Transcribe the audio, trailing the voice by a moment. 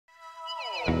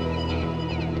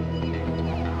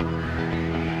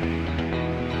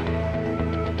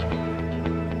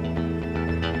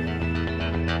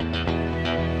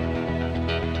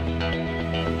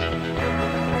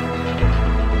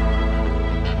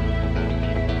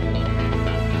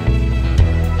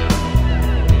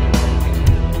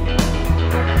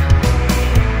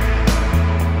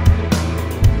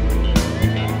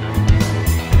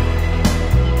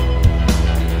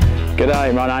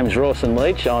G'day, my name's Rawson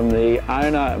Leach. I'm the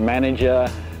owner, manager,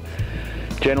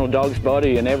 general dog's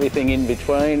body and everything in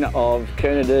between of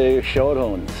Coonardoo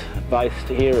Shorthorns, based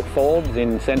here at Forbes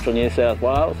in central New South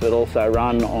Wales, but also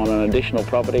run on an additional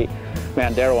property,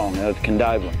 Mount Derrawong at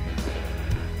Condobolin.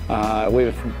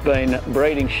 We've been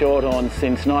breeding Shorthorns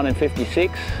since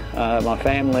 1956, my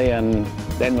family and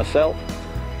then myself.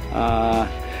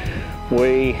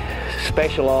 We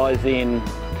specialise in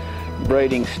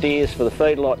breeding steers for the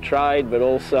feedlot trade, but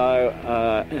also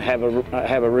have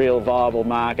a real viable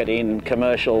market in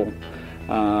commercial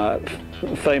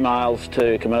females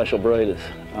to commercial breeders.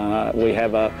 We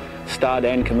have a stud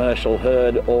and commercial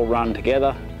herd all run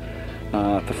together.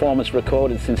 Performance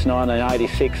recorded since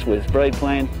 1986 with Breed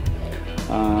Plan.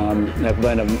 I've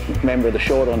been a member of the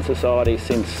Shorthorn Society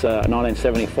since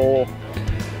 1974,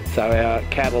 so our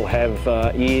cattle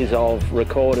have years of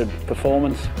recorded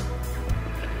performance.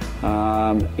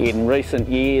 In recent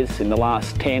years, in the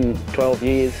last 10, 12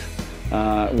 years,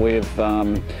 we've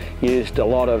used a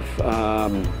lot of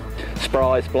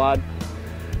Sprys blood.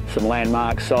 Some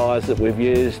landmark sires that we've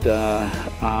used are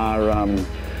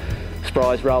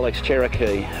Sprys Rolex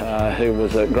Cherokee, who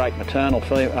was a great maternal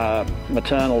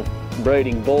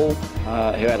breeding bull,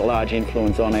 who had a large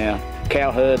influence on our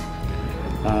cow herd,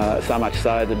 so much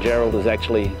so that Gerald has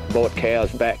actually bought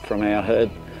cows back from our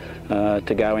herd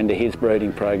to go into his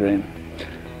breeding program.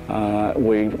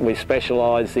 We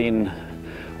specialise in,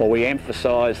 or we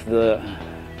emphasise the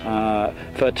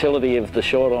fertility of the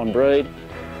Shorthorn breed,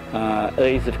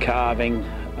 ease of calving,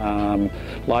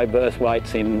 low birth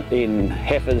weights in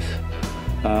heifers,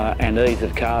 and ease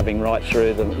of calving right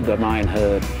through the main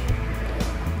herd.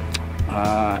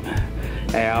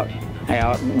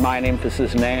 Our main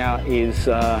emphasis now is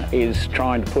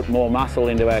trying to put more muscle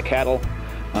into our cattle,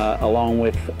 along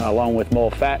with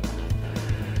more fat,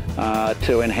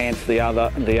 to enhance the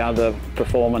other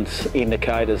performance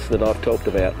indicators that I've talked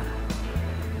about.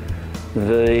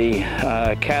 The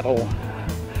cattle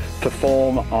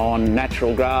perform on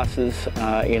natural grasses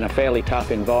in a fairly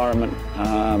tough environment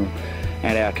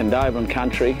and our Condobolin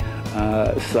country,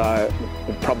 so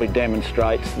it probably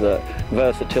demonstrates the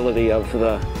versatility of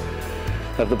the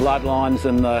bloodlines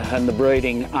and the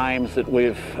breeding aims that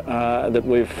we've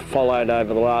followed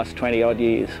over the last 20 odd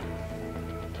years.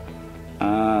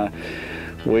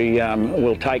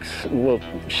 We'll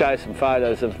show some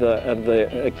photos of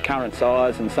the current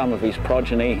sires and some of his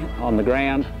progeny on the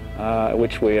ground,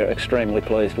 which we are extremely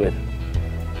pleased with.